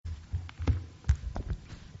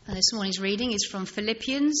And this morning's reading is from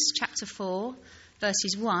Philippians chapter 4,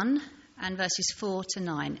 verses 1 and verses 4 to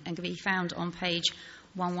 9, and can be found on page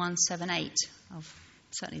 1178 of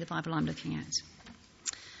certainly the Bible I'm looking at.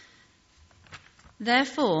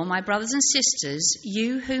 Therefore, my brothers and sisters,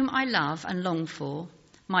 you whom I love and long for,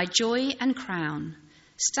 my joy and crown,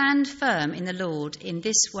 stand firm in the Lord in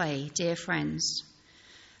this way, dear friends.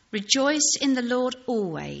 Rejoice in the Lord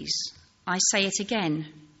always. I say it again,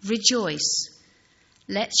 rejoice.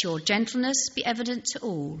 Let your gentleness be evident to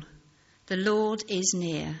all. The Lord is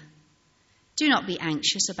near. Do not be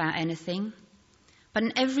anxious about anything, but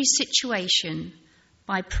in every situation,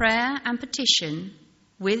 by prayer and petition,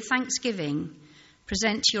 with thanksgiving,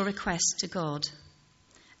 present your requests to God.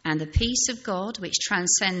 And the peace of God, which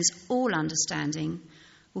transcends all understanding,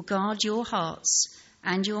 will guard your hearts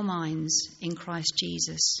and your minds in Christ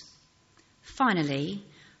Jesus. Finally,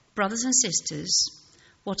 brothers and sisters,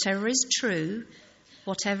 whatever is true,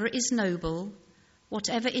 whatever is noble,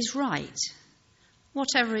 whatever is right,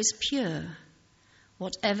 whatever is pure,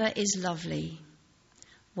 whatever is lovely,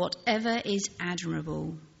 whatever is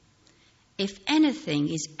admirable, if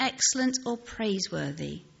anything is excellent or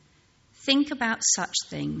praiseworthy, think about such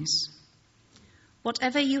things.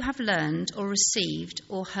 Whatever you have learned or received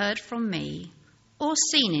or heard from me or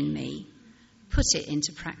seen in me, put it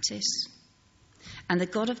into practice, and the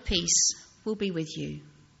God of peace will be with you.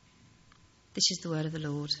 This is the word of the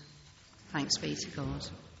Lord. Thanks be to God.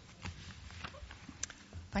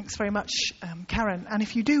 Thanks very much, Karen. And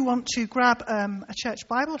if you do want to grab a church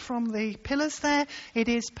Bible from the pillars there, it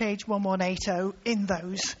is page 1180 in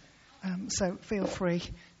those. So feel free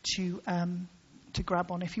to grab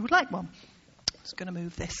one if you would like one. I'm just going to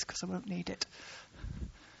move this because I won't need it.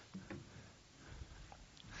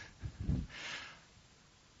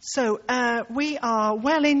 So we are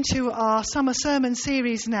well into our summer sermon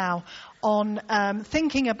series now on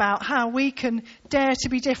thinking about how we can dare to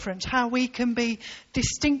be different, how we can be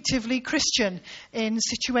distinctively Christian in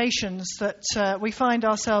situations that we find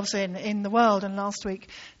ourselves in the world. And last week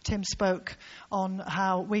Tim spoke on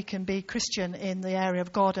how we can be Christian in the area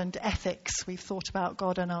of God and ethics. We've thought about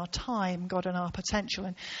God and our time, God and our potential.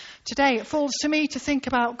 And today it falls to me to think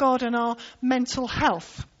about God and our mental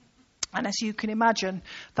health. And as you can imagine,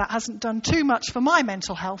 that hasn't done too much for my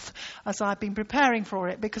mental health as I've been preparing for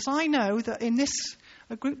it, because I know that in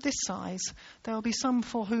a group this size, there will be some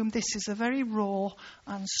for whom this is a very raw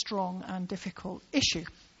and strong and difficult issue.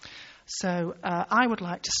 So I would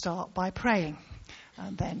like to start by praying,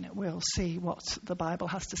 and then we'll see what the Bible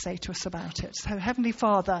has to say to us about it. So Heavenly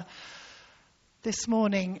Father, this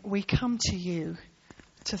morning we come to you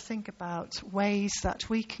to think about ways that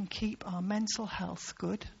we can keep our mental health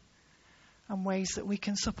good, and ways that we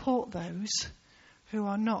can support those who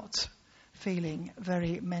are not feeling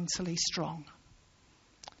very mentally strong.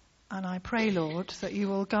 And I pray, Lord, that you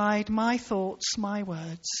will guide my thoughts, my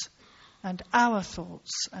words, and our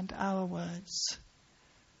thoughts and our words,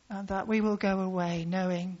 and that we will go away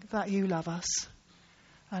knowing that you love us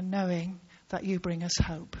and knowing that you bring us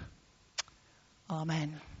hope.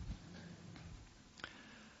 Amen.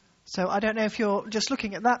 So I don't know if you're just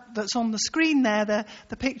looking at that's on the screen there,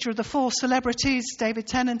 the picture of the four celebrities, David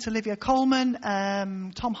Tennant, Olivia Colman,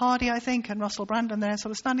 Tom Hardy, I think, and Russell Brand, they're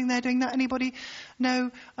sort of standing there doing that. Anybody know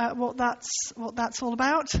what that's all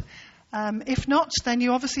about? If not, then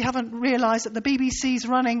you obviously haven't realised that the BBC's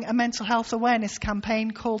running a mental health awareness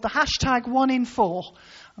campaign called the #1in4.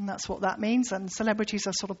 And that's what that means. And celebrities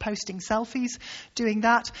are sort of posting selfies doing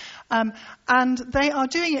that. And they are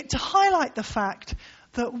doing it to highlight the fact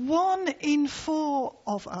that 1 in 4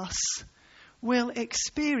 of us will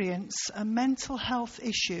experience a mental health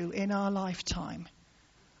issue in our lifetime.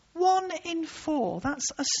 1 in 4. That's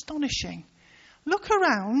astonishing. Look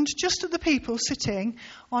around just at the people sitting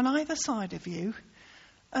on either side of you,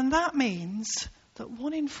 and that means that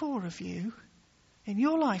 1 in 4 of you in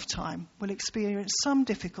your lifetime will experience some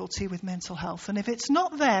difficulty with mental health. And if it's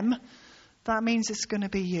not them, that means it's going to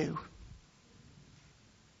be you.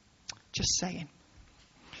 Just saying.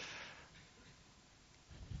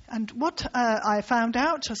 And what I found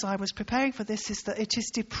out as I was preparing for this is that it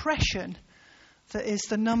is depression that is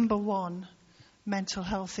the number one mental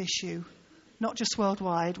health issue, not just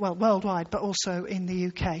worldwide, but also in the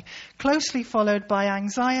UK. Closely followed by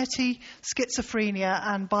anxiety, schizophrenia,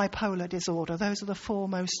 and bipolar disorder. Those are the 4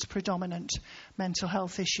 most predominant mental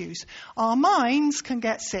health issues. Our minds can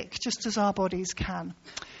get sick just as our bodies can.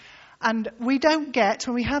 And we don't get,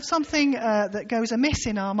 when we have something that goes amiss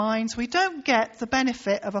in our minds, we don't get the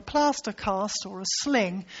benefit of a plaster cast or a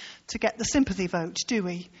sling to get the sympathy vote, do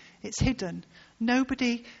we, It's hidden.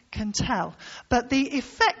 Nobody can tell. But the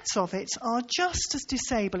effects of it are just as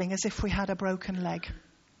disabling as if we had a broken leg.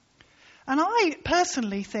 And I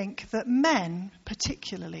personally think that men,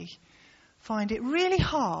 particularly, find it really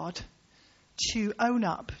hard to own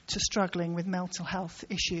up to struggling with mental health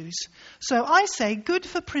issues. So I say good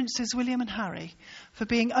for Princes William and Harry for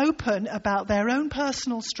being open about their own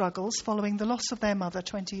personal struggles following the loss of their mother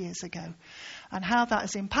 20 years ago, and how that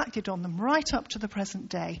has impacted on them right up to the present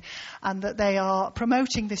day, and that they are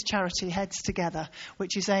promoting this charity Heads Together,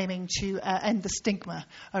 which is aiming to end the stigma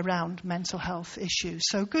around mental health issues.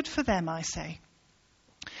 So good for them, I say.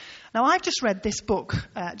 Now, I've just read this book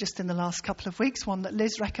just in the last couple of weeks, one that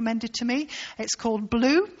Liz recommended to me. It's called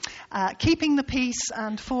Blue, Keeping the Peace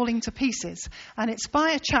and Falling to Pieces. And it's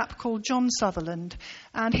by a chap called John Sutherland.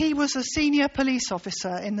 And he was a senior police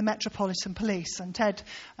officer in the Metropolitan Police. And Ted,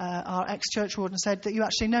 our ex-church warden, said that you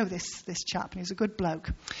actually know this chap, and he's a good bloke.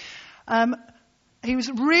 He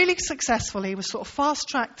was really successful. He was sort of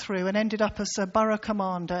fast-tracked through and ended up as a borough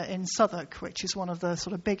commander in Southwark, which is one of the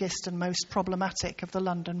sort of biggest and most problematic of the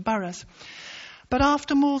London boroughs. But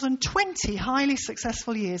after more than 20 highly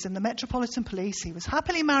successful years in the Metropolitan Police, he was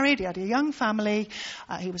happily married, he had a young family,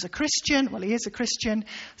 he was a Christian, well, he is a Christian.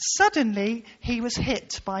 Suddenly, he was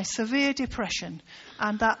hit by severe depression,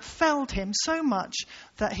 and that felled him so much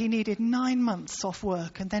that he needed 9 months off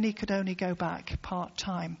work, and then he could only go back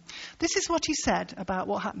part-time. This is what he said about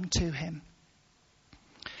what happened to him.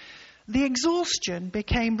 The exhaustion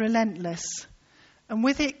became relentless, and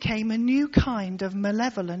with it came a new kind of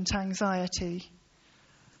malevolent anxiety.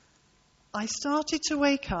 I started to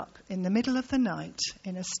wake up in the middle of the night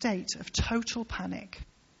in a state of total panic,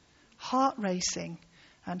 heart racing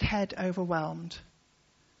and head overwhelmed.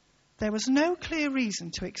 There was no clear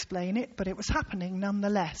reason to explain it, but it was happening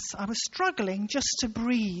nonetheless. I was struggling just to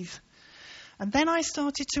breathe. And then I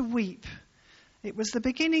started to weep. It was the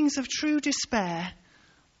beginnings of true despair,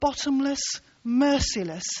 bottomless,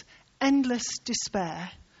 merciless, endless despair.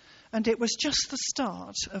 And it was just the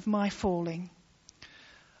start of my falling.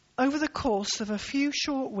 Over the course of a few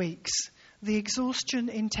short weeks, the exhaustion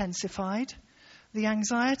intensified, the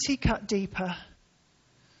anxiety cut deeper,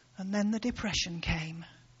 and then the depression came.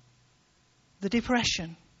 The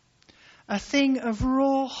depression, a thing of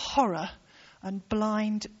raw horror and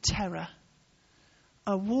blind terror,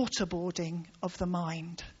 a waterboarding of the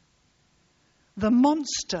mind. The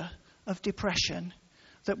monster of depression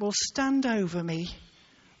that will stand over me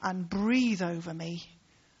and breathe over me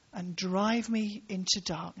and drive me into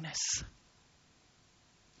darkness.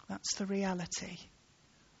 That's the reality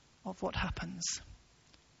of what happens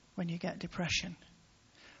when you get depression.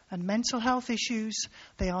 And mental health issues,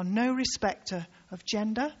 they are no respecter of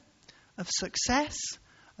gender, of success,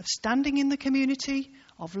 of standing in the community,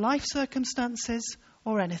 of life circumstances,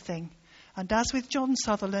 or anything. And as with John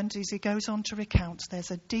Sutherland, as he goes on to recount,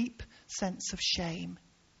 there's a deep sense of shame.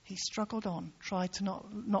 He struggled on, tried to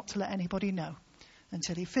not to let anybody know,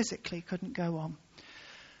 until he physically couldn't go on.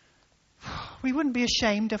 We wouldn't be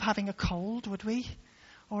ashamed of having a cold, would we?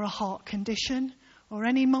 Or a heart condition, or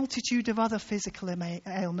any multitude of other physical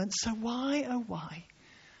ailments. So why, oh why,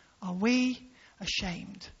 are we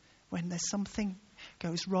ashamed when there's something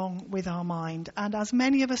goes wrong with our mind? And as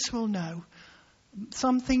many of us will know,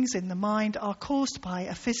 some things in the mind are caused by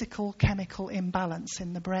a physical chemical imbalance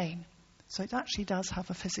in the brain. So it actually does have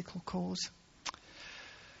a physical cause.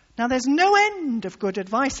 Now, there's no end of good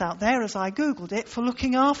advice out there, as I Googled it, for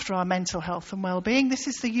looking after our mental health and well-being. This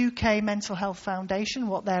is the UK Mental Health Foundation,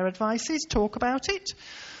 what their advice is. Talk about it.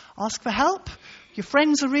 Ask for help. Your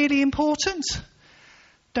friends are really important.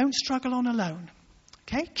 Don't struggle on alone.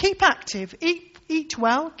 Okay? Keep active. Eat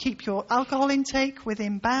well. Keep your alcohol intake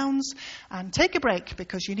within bounds. And take a break,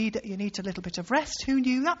 because you need a little bit of rest. Who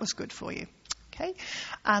knew that was good for you? Okay?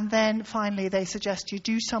 And then finally, they suggest you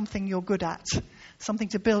do something you're good at. Something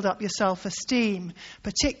to build up your self-esteem,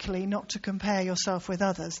 particularly not to compare yourself with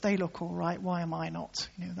others. They look all right, why am I not?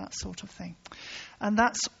 That sort of thing. And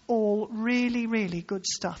that's all really, really good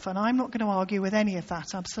stuff. And I'm not going to argue with any of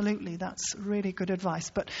that, absolutely. That's really good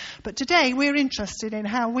advice. But today we're interested in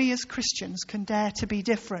how we as Christians can dare to be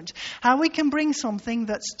different. How we can bring something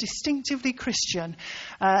that's distinctively Christian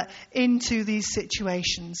into these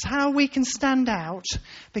situations. How we can stand out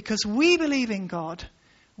because we believe in God.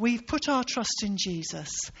 We've put our trust in Jesus,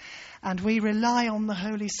 and we rely on the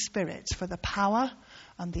Holy Spirit for the power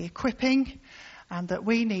and the equipping, and that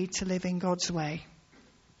we need to live in God's way.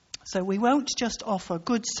 So we won't just offer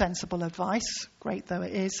good, sensible advice, great though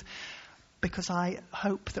it is, because I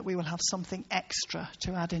hope that we will have something extra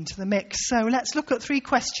to add into the mix. So let's look at 3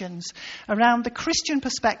 questions around the Christian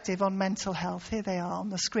perspective on mental health. Here they are on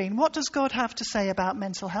the screen. What does God have to say about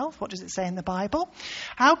mental health? What does it say in the Bible?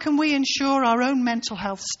 How can we ensure our own mental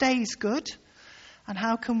health stays good? And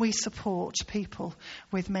how can we support people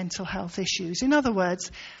with mental health issues? In other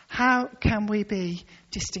words, how can we be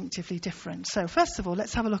distinctively different? So first of all,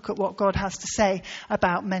 let's have a look at what God has to say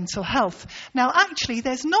about mental health. Now, actually,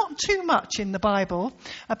 there's not too much in the Bible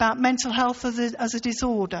about mental health as a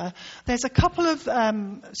disorder. There's a couple of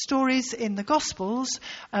stories in the Gospels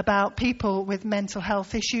about people with mental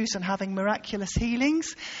health issues and having miraculous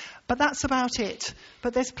healings. But that's about it.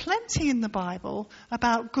 But there's plenty in the Bible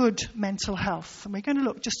about good mental health. And we're going to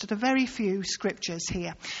look just at a very few scriptures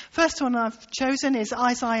here. First one I've chosen is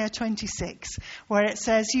Isaiah 26, where it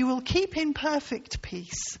says, "You will keep in perfect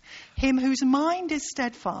peace him whose mind is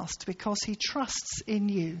steadfast because he trusts in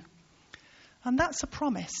you." And that's a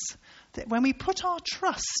promise that when we put our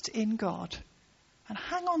trust in God and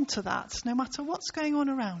hang on to that, no matter what's going on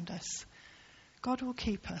around us, God will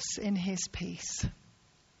keep us in his peace.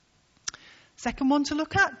 Second one to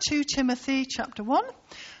look at, 2 Timothy chapter 1.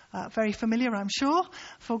 Very familiar, I'm sure.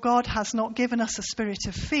 "For God has not given us a spirit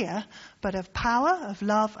of fear, but of power, of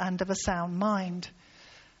love, and of a sound mind."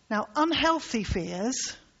 Now, unhealthy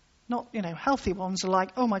fears, not, healthy ones are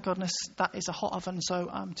like, "Oh my goodness, that is a hot oven, so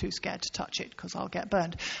I'm too scared to touch it because I'll get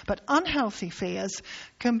burned." But unhealthy fears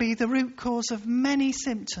can be the root cause of many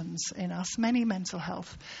symptoms in us, many mental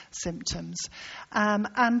health symptoms.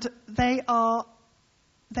 And they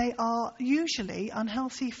are usually,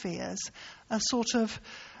 unhealthy fears, a sort of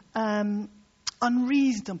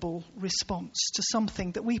unreasonable response to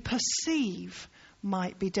something that we perceive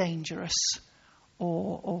might be dangerous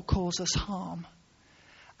or cause us harm.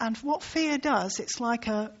 And what fear does, it's like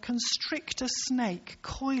a constrictor snake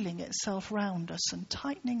coiling itself round us and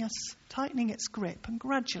tightening its grip, and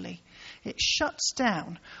gradually it shuts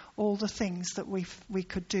down all the things that we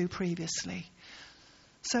could do previously.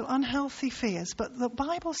 So unhealthy fears. But the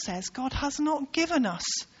Bible says God has not given us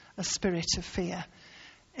a spirit of fear.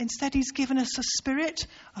 Instead, he's given us a spirit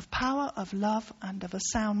of power, of love, and of a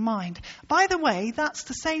sound mind. By the way, that's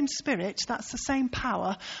the same spirit, that's the same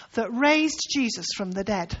power that raised Jesus from the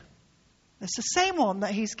dead. It's the same one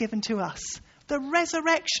that he's given to us. The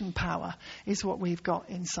resurrection power is what we've got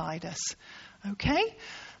inside us. Okay?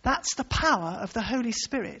 That's the power of the Holy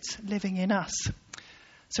Spirit living in us.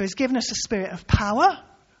 So he's given us a spirit of power,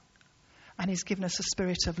 and he's given us a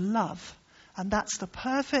spirit of love. And that's the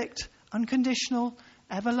perfect, unconditional,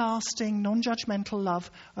 everlasting, non-judgmental love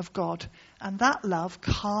of God. And that love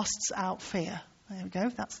casts out fear. There we go.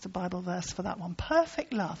 That's the Bible verse for that one.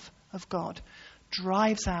 Perfect love of God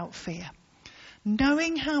drives out fear.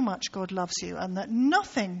 Knowing how much God loves you and that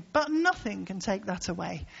nothing can take that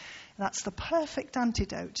away. That's the perfect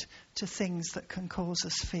antidote to things that can cause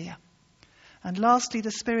us fear. And lastly,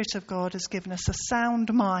 the Spirit of God has given us a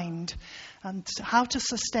sound mind. And how to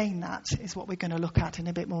sustain that is what we're going to look at in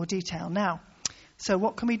a bit more detail now. So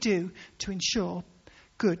what can we do to ensure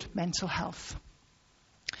good mental health?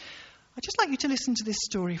 I'd just like you to listen to this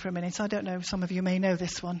story for a minute. I don't know, some of you may know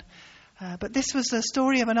this one. But this was the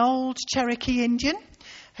story of an old Cherokee Indian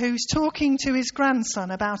who's talking to his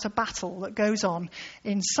grandson about a battle that goes on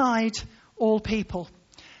inside all people.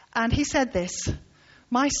 And he said this,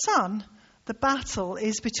 "My son, the battle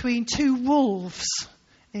is between 2 wolves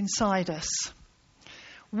inside us.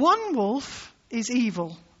 One wolf is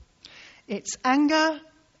evil. It's anger,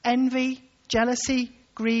 envy, jealousy,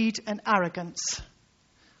 greed, and arrogance.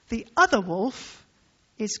 The other wolf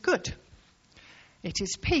is good. It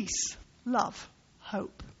is peace, love,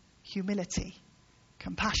 hope, humility,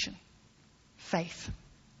 compassion, faith."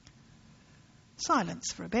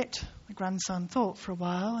 Silence for a bit. The grandson thought for a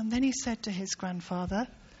while, and then he said to his grandfather,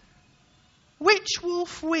 "Which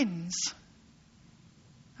wolf wins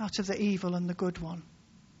out of the evil and the good one?"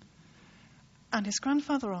 And his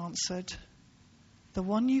grandfather answered, "The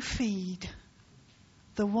one you feed.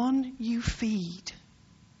 The one you feed."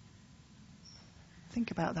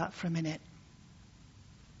 Think about that for a minute.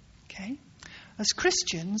 Okay? As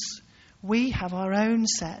Christians, we have our own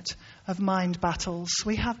set of mind battles.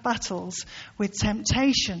 We have battles with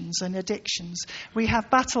temptations and addictions. We have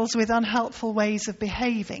battles with unhelpful ways of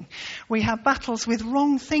behaving. We have battles with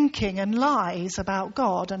wrong thinking and lies about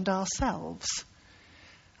God and ourselves.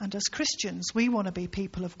 And as Christians, we want to be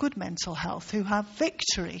people of good mental health who have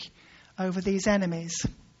victory over these enemies.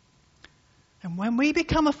 And when we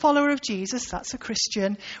become a follower of Jesus, that's a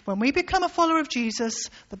Christian, when we become a follower of Jesus,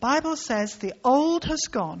 the Bible says the old has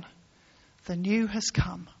gone, the new has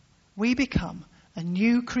come. We become a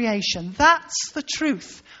new creation. That's the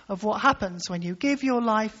truth of what happens when you give your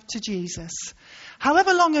life to Jesus.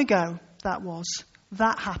 However long ago that was,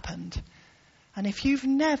 that happened. And if you've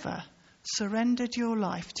never surrendered your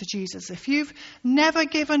life to Jesus, if you've never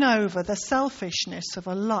given over the selfishness of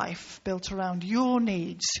a life built around your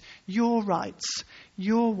needs, your rights,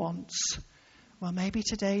 your wants, well, maybe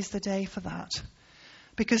today's the day for that.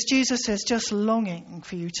 Because Jesus is just longing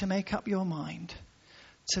for you to make up your mind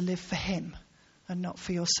to live for him and not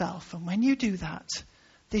for yourself. And when you do that,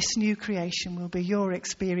 this new creation will be your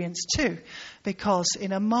experience too. Because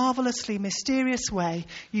in a marvelously mysterious way,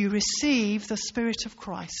 you receive the Spirit of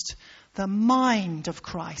Christ, the mind of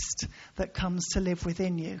Christ that comes to live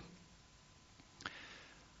within you.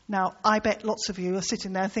 Now, I bet lots of you are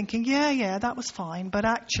sitting there thinking, yeah, that was fine, but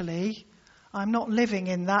actually, I'm not living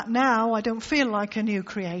in that now. I don't feel like a new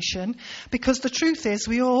creation. Because the truth is,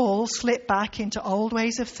 we all slip back into old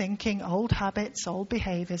ways of thinking, old habits, old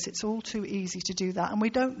behaviours. It's all too easy to do that. And we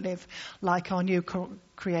don't live like our new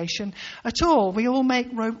creation at all. We all make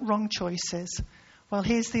wrong choices. Well,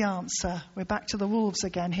 here's the answer. We're back to the wolves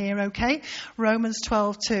again here, okay? Romans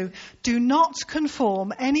 12:2. Do not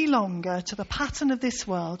conform any longer to the pattern of this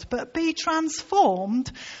world, but be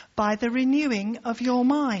transformed by the renewing of your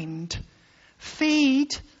mind.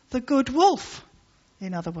 Feed the good wolf,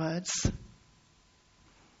 in other words.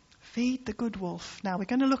 Feed the good wolf. Now, we're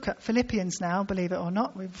going to look at Philippians now, believe it or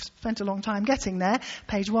not. We've spent a long time getting there.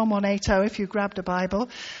 Page 1180 if you grabbed a Bible.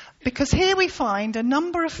 Because here we find a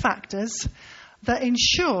number of factors that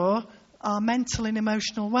ensure our mental and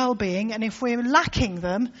emotional well-being. And if we're lacking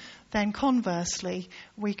them, then conversely,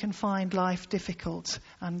 we can find life difficult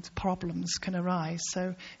and problems can arise.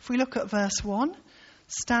 So if we look at verse 1,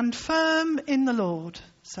 stand firm in the Lord,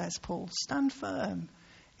 says Paul. Stand firm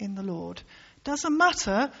in the Lord. Doesn't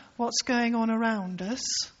matter what's going on around us,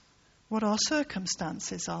 what our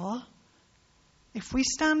circumstances are. If we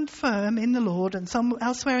stand firm in the Lord, and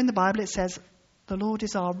elsewhere in the Bible it says, the Lord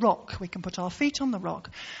is our rock. We can put our feet on the rock.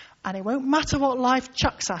 And it won't matter what life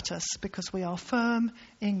chucks at us because we are firm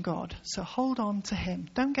in God. So hold on to him.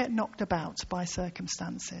 Don't get knocked about by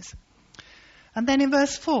circumstances. And then in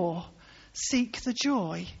verse 4, seek the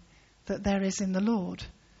joy that there is in the Lord.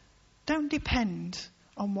 Don't depend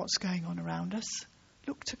on what's going on around us.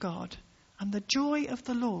 Look to God. And the joy of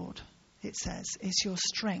the Lord, it says, is your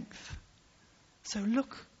strength. So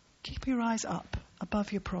look, keep your eyes up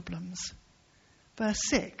above your problems. Verse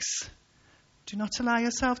 6, do not allow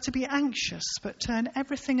yourself to be anxious, but turn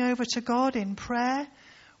everything over to God in prayer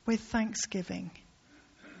with thanksgiving.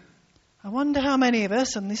 I wonder how many of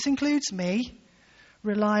us, and this includes me,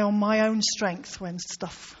 rely on my own strength when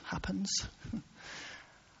stuff happens.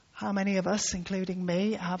 How many of us, including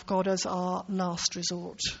me, have God as our last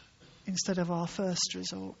resort instead of our first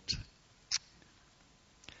resort?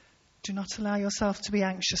 Do not allow yourself to be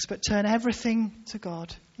anxious, but turn everything to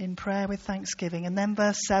God in prayer with thanksgiving. And then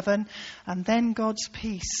verse 7, and then God's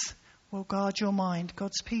peace will guard your mind.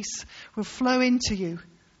 God's peace will flow into you.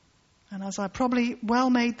 And as I probably well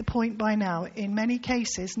made the point by now, in many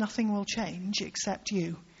cases, nothing will change except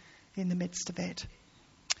you in the midst of it.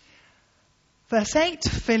 Verse 8,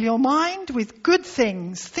 fill your mind with good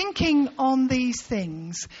things, thinking on these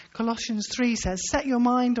things. Colossians 3 says, set your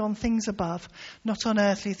mind on things above, not on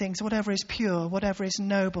earthly things, whatever is pure, whatever is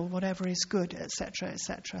noble, whatever is good, etc.,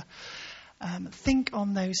 etc. Think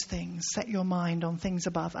on those things, set your mind on things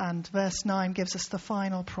above. And verse 9 gives us the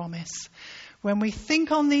final promise. When we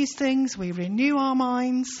think on these things, we renew our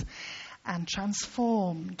minds and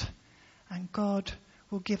transformed. And God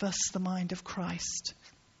will give us the mind of Christ.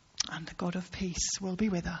 And the God of peace will be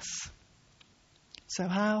with us. So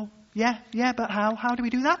how? But how? How do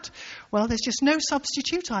we do that? Well, there's just no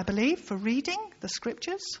substitute, I believe, for reading the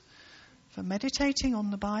scriptures, for meditating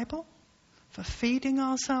on the Bible, for feeding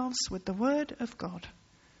ourselves with the word of God.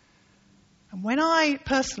 And when I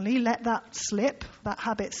personally let that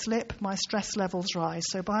habit slip, my stress levels rise.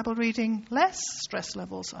 So Bible reading less, stress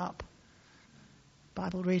levels up.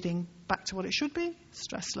 Bible reading back to what it should be,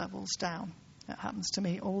 stress levels down. That happens to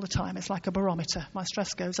me all the time. It's like a barometer. My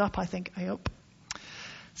stress goes up, I think, up.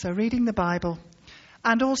 So reading the Bible.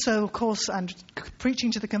 And also, of course, and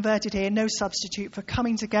preaching to the converted here, no substitute for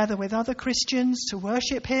coming together with other Christians to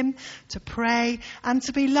worship him, to pray, and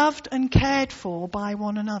to be loved and cared for by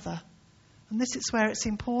one another. And this is where it's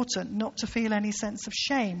important not to feel any sense of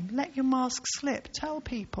shame. Let your mask slip. Tell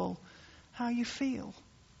people how you feel.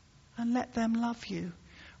 And let them love you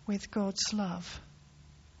with God's love.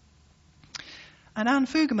 And Anne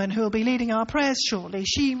Fuggerman, who will be leading our prayers shortly,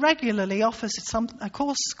 she regularly offers a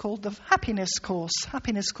course called the Happiness Course.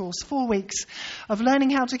 4 weeks of learning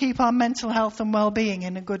how to keep our mental health and well-being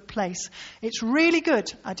in a good place. It's really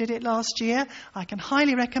good. I did it last year. I can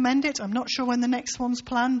highly recommend it. I'm not sure when the next one's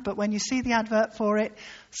planned, but when you see the advert for it,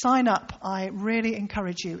 sign up. I really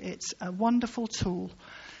encourage you. It's a wonderful tool.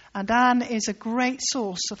 And Anne is a great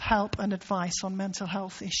source of help and advice on mental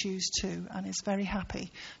health issues too, and is very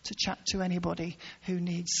happy to chat to anybody who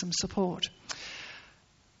needs some support.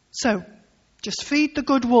 So, just feed the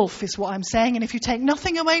good wolf is what I'm saying, and if you take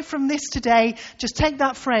nothing away from this today, just take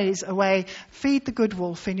that phrase away, feed the good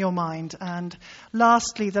wolf in your mind. And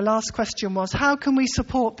lastly, the last question was, how can we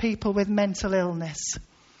support people with mental illness?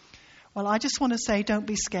 Well, I just want to say, don't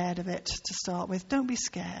be scared of it to start with. Don't be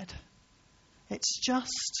scared. It's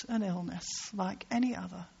just an illness like any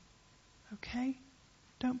other, okay?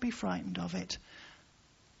 Don't be frightened of it.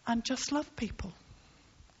 And just love people.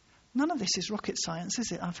 None of this is rocket science,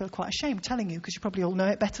 is it? I feel quite ashamed telling you because you probably all know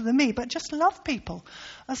it better than me. But just love people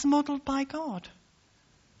as modelled by God.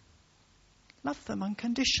 Love them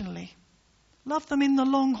unconditionally. Love them in the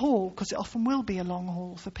long haul, because it often will be a long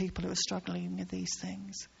haul for people who are struggling with these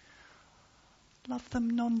things. Love them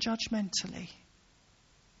non-judgmentally.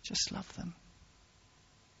 Just love them.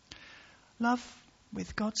 Love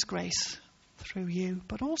with God's grace through you,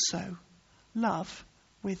 but also love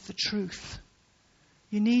with the truth.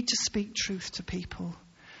 You need to speak truth to people.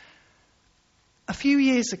 A few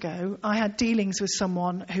years ago, I had dealings with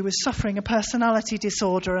someone who was suffering a personality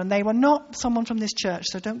disorder, and they were not someone from this church,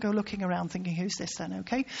 so don't go looking around thinking, who's this then,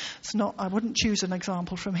 okay? It's not, I wouldn't choose an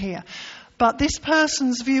example from here. But this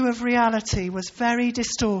person's view of reality was very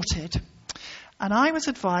distorted, and I was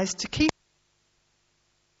advised to keep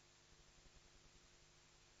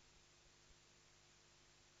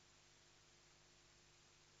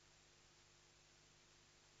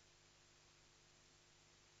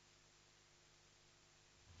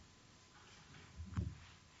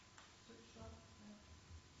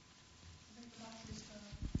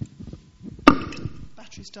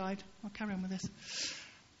died. I'll carry on with this.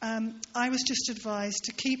 I was just advised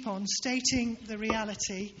to keep on stating the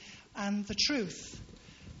reality and the truth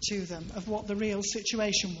to them of what the real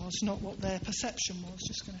situation was, not what their perception was.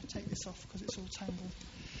 Just going to take this off because it's all tangled.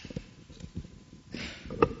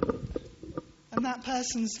 And that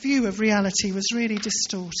person's view of reality was really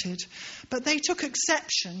distorted. But they took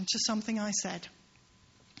exception to something I said.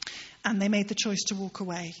 And they made the choice to walk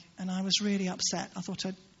away. And I was really upset. I thought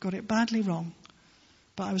I'd got it badly wrong.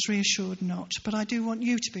 But I was reassured not. But I do want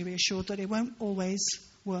you to be reassured that it won't always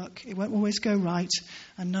work. It won't always go right.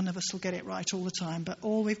 And none of us will get it right all the time. But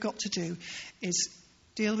all we've got to do is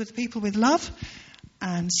deal with people with love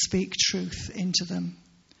and speak truth into them.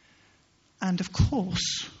 And of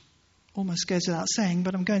course, almost goes without saying,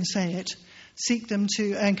 but I'm going to say it,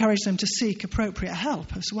 encourage them to seek appropriate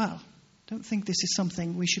help as well. Don't think this is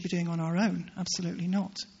something we should be doing on our own. Absolutely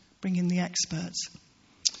not. Bring in the experts.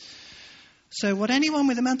 So what anyone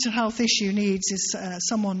with a mental health issue needs is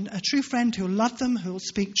a true friend who will love them, who will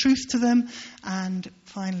speak truth to them, and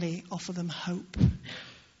finally offer them hope.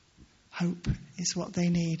 Hope is what they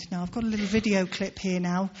need. Now I've got a little video clip here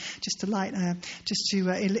now, just to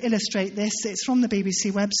illustrate this. It's from the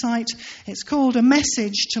BBC website. It's called "A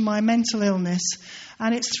Message to My Mental Illness,"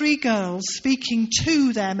 and it's 3 girls speaking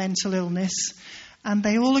to their mental illness. And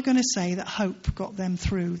they all are going to say that hope got them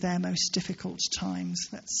through their most difficult times.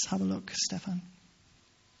 Let's have a look, Stefan.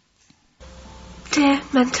 Dear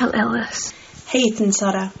mental illness. Hey, Ethan,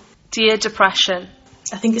 Sarah. Dear depression.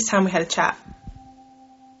 I think it's time we had a chat.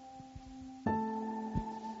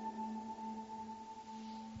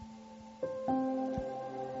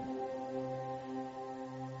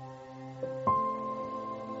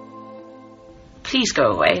 Please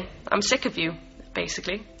go away. I'm sick of you,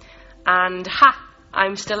 basically. And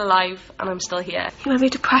I'm still alive and I'm still here. You made me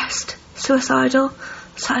depressed, suicidal,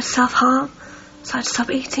 started to self-harm, started to stop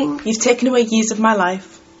eating. You've taken away years of my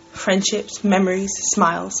life, friendships, memories,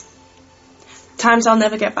 smiles. Times I'll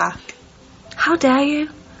never get back. How dare you?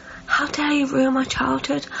 How dare you ruin my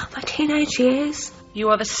childhood, my teenage years? You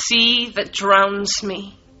are the sea that drowns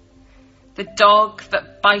me, the dog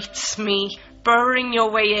that bites me, burrowing your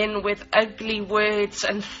way in with ugly words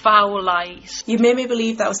and foul lies. You made me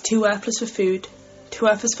believe that I was too worthless for food, too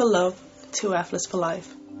worthless for love, too worthless for life.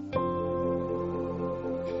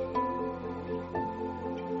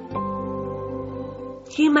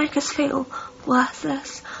 You make us feel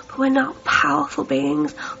worthless, but we're not powerful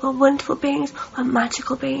beings, we're wonderful beings, we're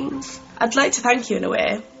magical beings. I'd like to thank you in a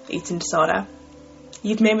way, Eating Disorder.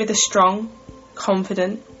 You've made me the strong,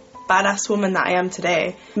 confident, badass woman that I am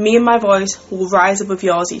today, me and my voice will rise above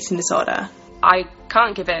yours eating disorder. I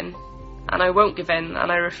can't give in, and I won't give in,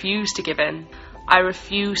 and I refuse to give in. I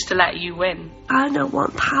refuse to let you win. I know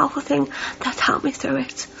one powerful thing that's helped me through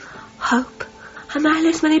it. Hope. I may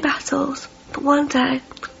lose many battles, but one day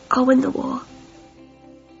I'll win the war.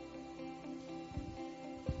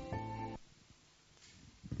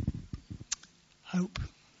 Hope.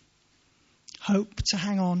 Hope to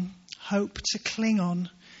hang on. Hope to cling on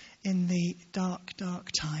in the dark, dark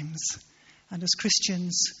times. And as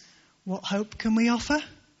Christians, what hope can we offer?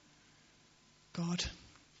 God.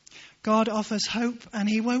 God offers hope, and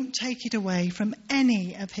he won't take it away from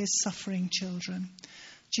any of his suffering children.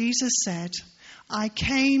 Jesus said, I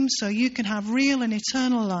came so you can have real and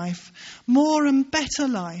eternal life, more and better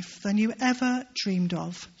life than you ever dreamed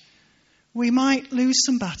of. We might lose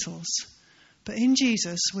some battles, but in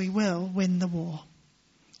Jesus we will win the war.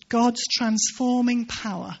 God's transforming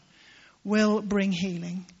power will bring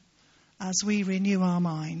healing as we renew our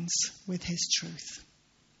minds with his truth.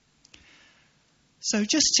 So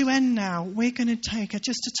just to end now, we're going to take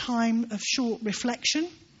just a time of short reflection.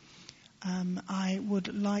 I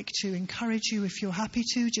would like to encourage you, if you're happy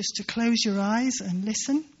to, just to close your eyes and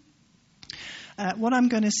listen. What I'm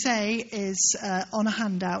going to say is on a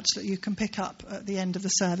handout that you can pick up at the end of the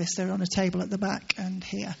service. They're on a table at the back and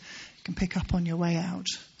here. You can pick up on your way out.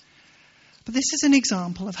 But this is an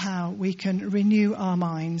example of how we can renew our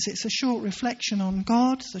minds. It's a short reflection on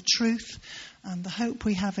God, the truth, and the hope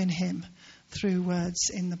we have in him through words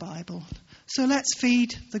in the Bible. So let's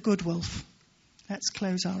feed the good wolf. Let's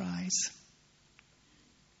close our eyes.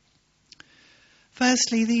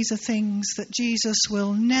 Firstly, these are things that Jesus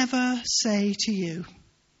will never say to you.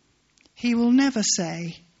 He will never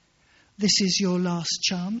say, this is your last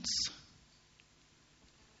chance.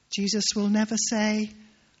 Jesus will never say,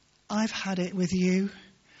 I've had it with you.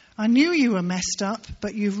 I knew you were messed up,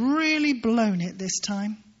 but you've really blown it this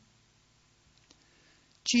time.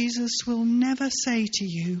 Jesus will never say to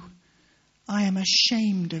you, I am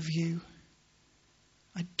ashamed of you.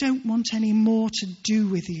 I don't want any more to do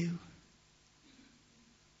with you.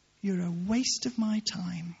 You're a waste of my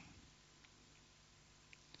time.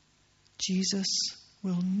 Jesus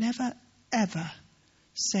will never, ever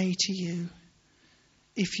say to you,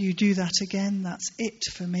 if you do that again, that's it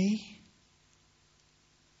for me.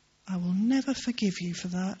 I will never forgive you for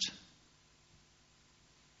that.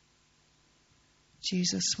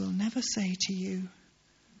 Jesus will never say to you,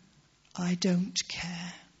 I don't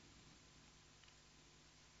care.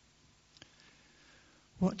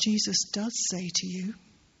 What Jesus does say to you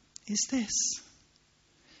is this.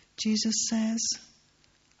 Jesus says,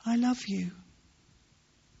 I love you.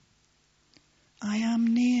 I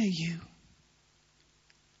am near you.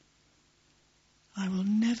 I will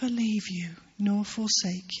never leave you nor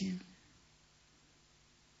forsake you.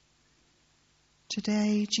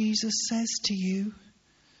 Today, Jesus says to you,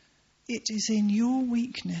 it is in your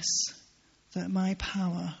weakness that my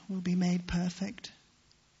power will be made perfect.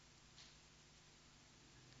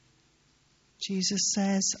 Jesus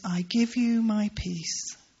says, I give you my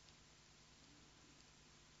peace.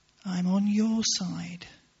 I'm on your side.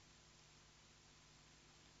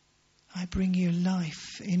 I bring you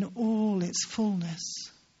life in all its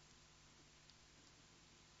fullness.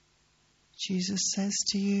 Jesus says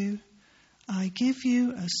to you, I give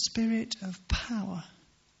you a spirit of power,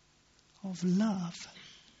 of love,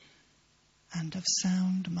 and of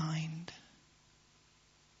sound mind.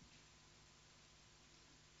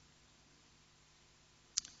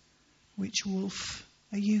 Which wolf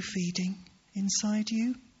are you feeding inside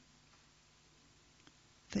you?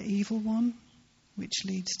 The evil one, which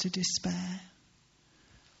leads to despair,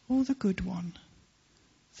 or the good one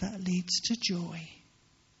that leads to joy?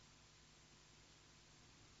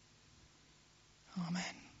 Amen.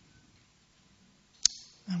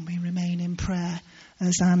 And we remain in prayer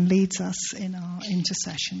as Anne leads us in our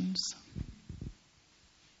intercessions.